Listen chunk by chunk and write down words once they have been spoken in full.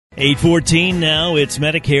8:14 now. It's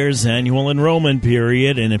Medicare's annual enrollment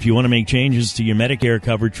period, and if you want to make changes to your Medicare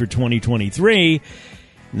coverage for 2023,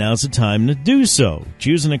 now's the time to do so.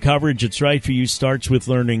 Choosing a coverage that's right for you starts with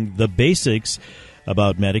learning the basics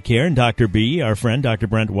about Medicare, and Dr. B, our friend, Dr.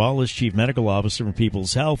 Brent Wallis, Chief Medical Officer for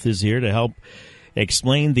People's Health, is here to help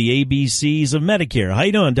explain the ABCs of Medicare. How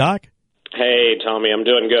you doing, Doc? Hey, Tommy, I'm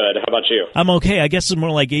doing good. How about you? I'm okay. I guess it's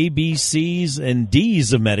more like ABCs and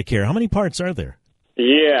Ds of Medicare. How many parts are there?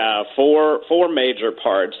 Yeah, four major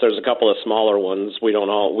parts. There's a couple of smaller ones we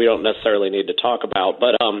don't necessarily need to talk about,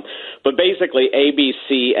 but basically A, B,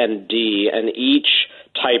 C, and D, and each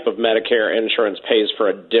type of Medicare insurance pays for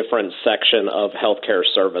a different section of healthcare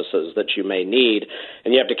services that you may need,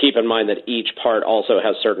 and you have to keep in mind that each part also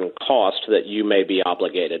has certain costs that you may be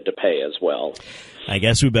obligated to pay as well. I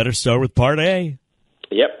guess we better start with Part A.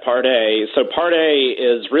 Yep, Part A. So Part A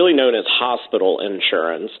is really known as hospital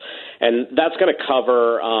insurance, and that's going to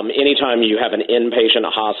cover anytime you have an inpatient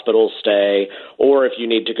hospital stay or if you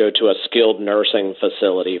need to go to a skilled nursing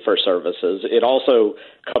facility for services. It also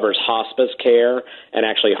covers hospice care and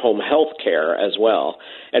actually home health care as well.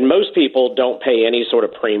 And most people don't pay any sort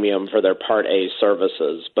of premium for their Part A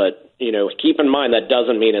services, but keep in mind that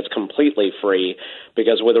doesn't mean it's completely free,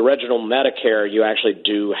 because with original Medicare, you actually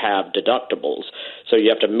do have deductibles. So you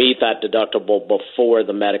have to meet that deductible before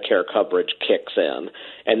the Medicare coverage kicks in.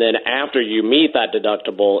 And then after you meet that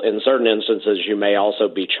deductible, in certain instances, you may also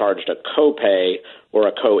be charged a copay or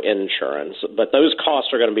a co-insurance. But those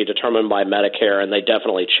costs are going to be determined by Medicare, and they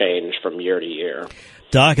definitely change from year to year.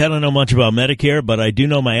 Doc, I don't know much about Medicare, but I do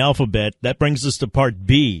know my alphabet. That brings us to Part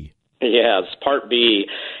B. Yes, Part B.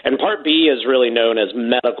 And Part B is really known as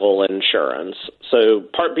medical insurance. So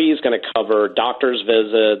Part B is going to cover doctor's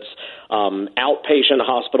visits, outpatient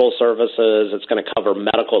hospital services. It's going to cover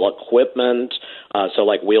medical equipment, so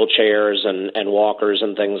like wheelchairs and walkers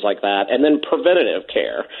and things like that, and then preventative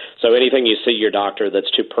care. So anything you see your doctor that's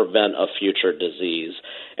to prevent a future disease.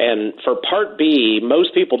 And for Part B,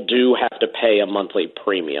 most people do have to pay a monthly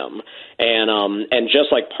premium. And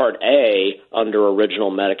just like Part A under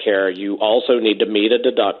original Medicare, you also need to meet a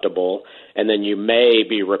deductible, and then you may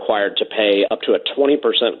be required to pay up to a 20%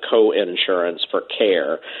 co-insurance for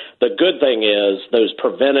care. The good thing is those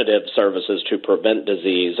preventative services to prevent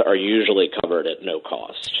disease are usually covered at no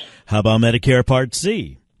cost. How about Medicare Part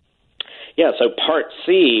C? Yeah, so Part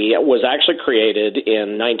C was actually created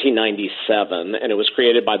in 1997, and it was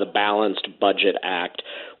created by the Balanced Budget Act,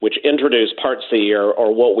 which introduced Part C,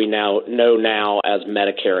 or what we now know now as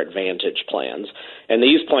Medicare Advantage plans. And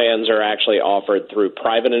these plans are actually offered through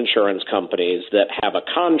private insurance companies that have a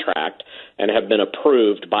contract and have been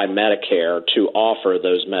approved by Medicare to offer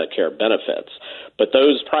those Medicare benefits. But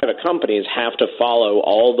those private companies have to follow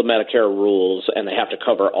all the Medicare rules, and they have to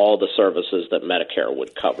cover all the services that Medicare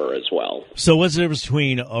would cover as well. So what's the difference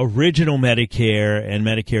between original Medicare and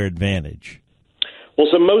Medicare Advantage? Well,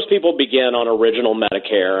 so most people begin on original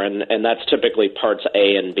Medicare, and that's typically Parts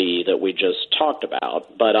A and B that we just talked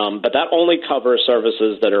about. But that only covers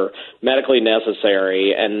services that are medically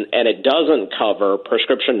necessary, and it doesn't cover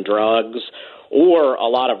prescription drugs or a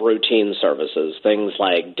lot of routine services, things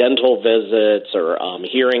like dental visits or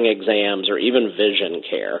hearing exams or even vision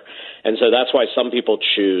care. And so that's why some people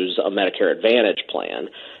choose a Medicare Advantage plan.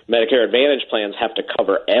 Medicare Advantage plans have to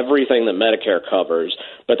cover everything that Medicare covers,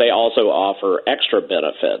 but they also offer extra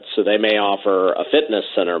benefits. So they may offer a fitness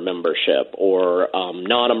center membership or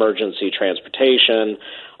non-emergency transportation.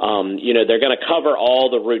 They're going to cover all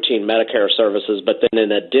the routine Medicare services, but then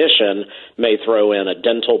in addition may throw in a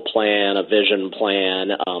dental plan, a vision plan,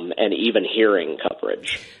 and even hearing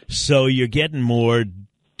coverage. So you're getting more.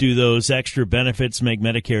 Do those extra benefits make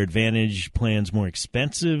Medicare Advantage plans more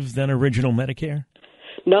expensive than original Medicare?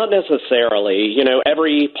 Not necessarily.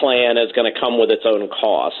 Every plan is going to come with its own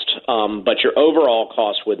cost, but your overall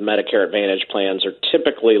cost with Medicare Advantage plans are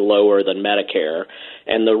typically lower than Medicare.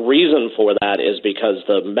 And the reason for that is because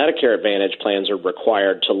the Medicare Advantage plans are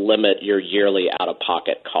required to limit your yearly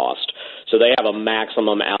out-of-pocket cost. So they have a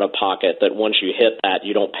maximum out-of-pocket that once you hit that,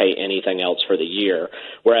 you don't pay anything else for the year,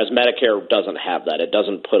 whereas Medicare doesn't have that. It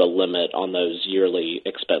doesn't put a limit on those yearly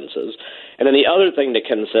expenses. And then the other thing to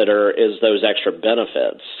consider is those extra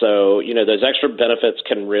benefits. So, those extra benefits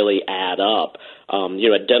can really add up.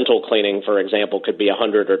 A dental cleaning, for example, could be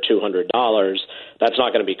 $100 or $200. That's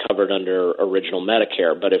not going to be covered under original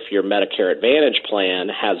Medicare. But if your Medicare Advantage plan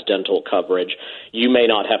has dental coverage, you may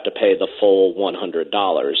not have to pay the full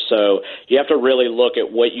 $100. So you have to really look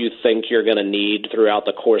at what you think you're going to need throughout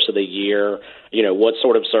the course of the year what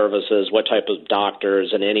sort of services, what type of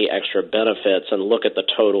doctors, and any extra benefits, and look at the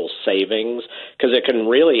total savings, because it can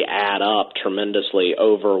really add up tremendously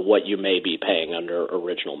over what you may be paying under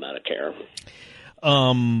original Medicare.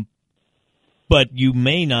 But you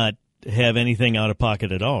may not have anything out of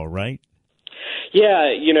pocket at all, right?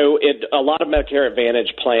 Yeah, a lot of Medicare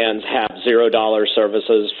Advantage plans have $0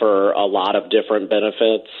 services for a lot of different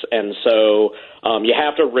benefits, and so you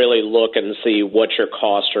have to really look and see what your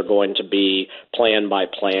costs are going to be plan by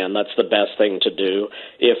plan. That's the best thing to do.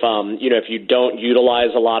 If you don't utilize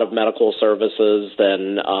a lot of medical services,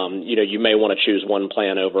 then you may want to choose one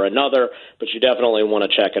plan over another, but you definitely want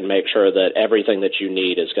to check and make sure that everything that you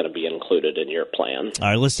need is going to be included in your plan. All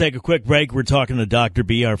right, let's take a quick break. We're talking to Dr.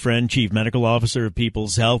 B, our friend, Chief Medical Officer of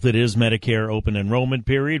People's Health. It is Medicare open enrollment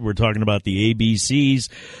period. We're talking about the ABCs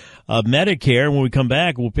of Medicare. When we come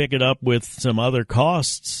back, we'll pick it up with some other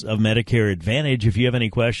costs of Medicare Advantage. If you have any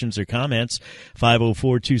questions or comments,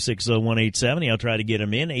 504-260-1870. I'll try to get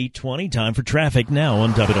them in. 8:20, time for traffic now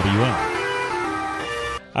on WWL.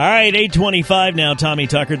 All right, 8:25 now. Tommy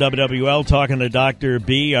Tucker, WWL, talking to Dr.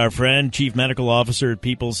 B, our friend, Chief Medical Officer at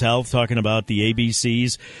People's Health, talking about the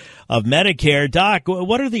ABCs of Medicare. Doc,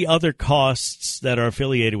 what are the other costs that are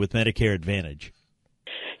affiliated with Medicare Advantage?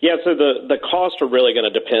 Yeah, so the costs are really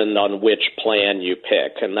going to depend on which plan you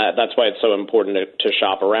pick, and that's why it's so important to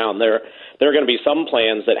shop around. There are going to be some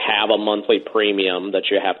plans that have a monthly premium that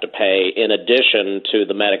you have to pay in addition to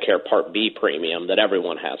the Medicare Part B premium that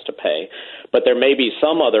everyone has to pay. But there may be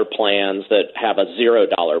some other plans that have a $0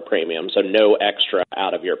 premium, so no extra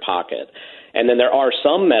out of your pocket. And then there are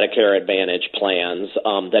some Medicare Advantage plans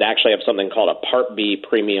that actually have something called a Part B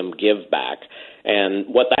premium give back. And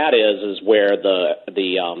what that is where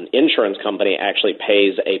the insurance company actually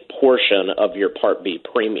pays a portion of your Part B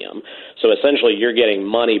premium. So essentially, you're getting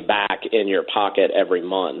money back in your pocket every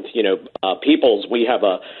month. People's, we have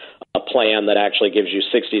a plan that actually gives you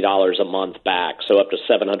 $60 a month back, so up to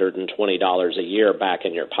 $720 a year back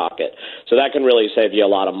in your pocket. So that can really save you a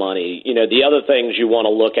lot of money. The other things you want to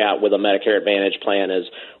look at with a Medicare Advantage plan is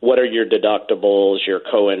what are your deductibles, your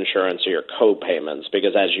co-insurance, or your co-payments,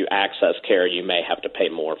 because as you access care, you may have to pay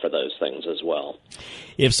more for those things as well.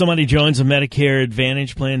 If somebody joins a Medicare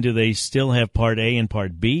Advantage plan, do they still have Part A and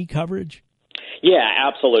Part B coverage? Yeah,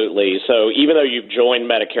 absolutely. So even though you've joined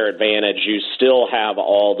Medicare Advantage, you still have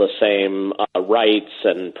all the same rights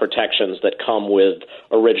and protections that come with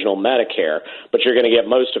original Medicare, but you're going to get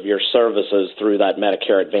most of your services through that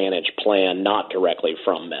Medicare Advantage plan, not directly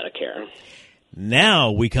from Medicare. Now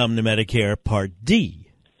we come to Medicare Part D.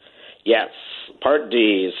 Yes, Part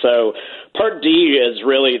D. So Part D is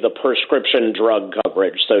really the prescription drug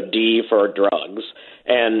coverage, so D for drugs.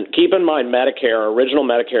 And keep in mind, original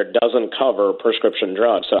Medicare doesn't cover prescription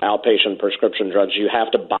drugs, so outpatient prescription drugs. You have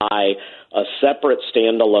to buy a separate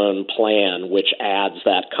standalone plan which adds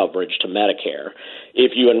that coverage to Medicare.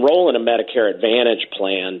 If you enroll in a Medicare Advantage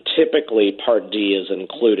plan, typically Part D is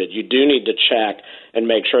included. You do need to check and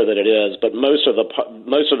make sure that it is, but most of the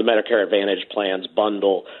Medicare Advantage plans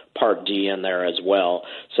bundle Part D in there as well.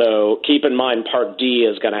 So keep in mind, Part D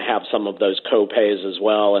is going to have some of those co-pays as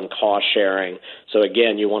well and cost sharing. So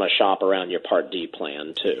again, you want to shop around your Part D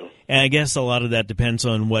plan too. And I guess a lot of that depends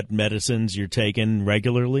on what medicines you're taking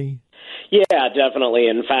regularly. Yeah, definitely.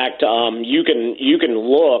 In fact, you can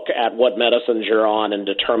look at what medicines you're on and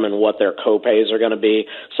determine what their copays are going to be.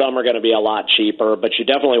 Some are going to be a lot cheaper, but you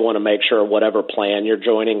definitely want to make sure whatever plan you're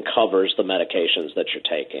joining covers the medications that you're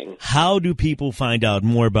taking. How do people find out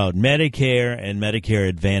more about Medicare and Medicare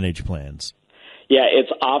Advantage plans? Yeah,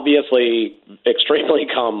 it's obviously extremely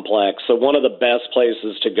complex. So one of the best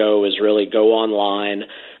places to go is really go online,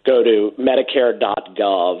 go to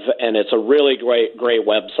Medicare.gov, and it's a really great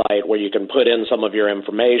website where you can put in some of your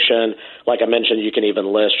information. Like I mentioned, you can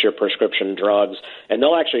even list your prescription drugs, and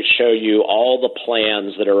they'll actually show you all the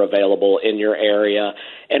plans that are available in your area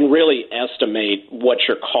and really estimate what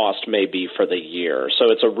your cost may be for the year. So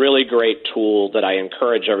it's a really great tool that I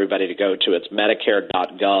encourage everybody to go to. It's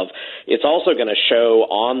Medicare.gov. It's also going to show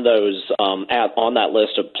on those on that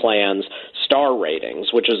list of plans star ratings,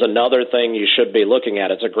 which is another thing you should be looking at.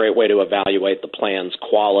 It's a great way to evaluate the plan's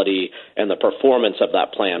quality and the performance of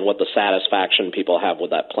that plan, what the satisfaction people have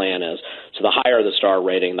with that plan is. So the higher the star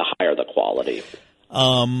rating, the higher the quality.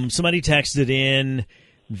 Somebody texted in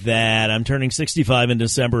that I'm turning 65 in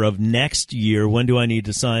December of next year. When do I need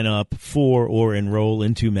to sign up for or enroll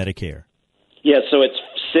into Medicare? Yeah, so it's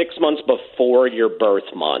 6 months before your birth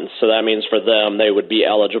month. So that means for them, they would be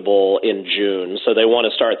eligible in June. So they want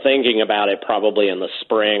to start thinking about it probably in the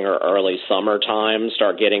spring or early summertime,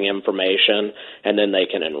 start getting information, and then they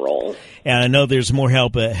can enroll. And I know there's more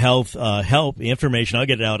help information. I'll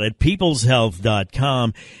get it out at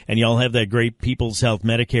peopleshealth.com. And y'all have that great People's Health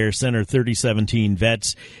Medicare Center, 3017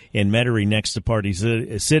 Vets in Metairie next to Party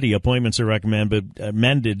City. Appointments are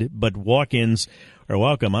recommended, but walk-ins are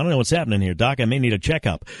welcome. I don't know what's happening here, Doc. I may need a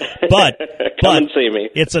checkup, but Come and see me.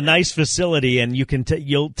 It's a nice facility, and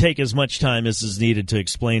you'll take as much time as is needed to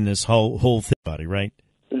explain this whole thing, buddy. Right?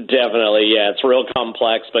 Definitely, yeah. It's real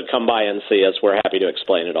complex, but come by and see us. We're happy to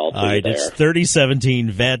explain it all to you there. It's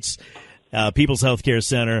 3017 Vets, People's Healthcare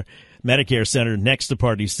Center, Medicare Center, next to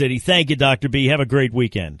Party City. Thank you, Dr. B. Have a great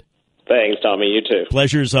weekend. Thanks, Tommy. You too.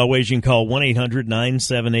 Pleasure as always. You can call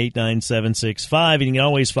 1-800-978-9765. And you can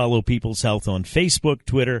always follow People's Health on Facebook,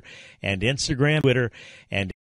 Twitter, and Instagram.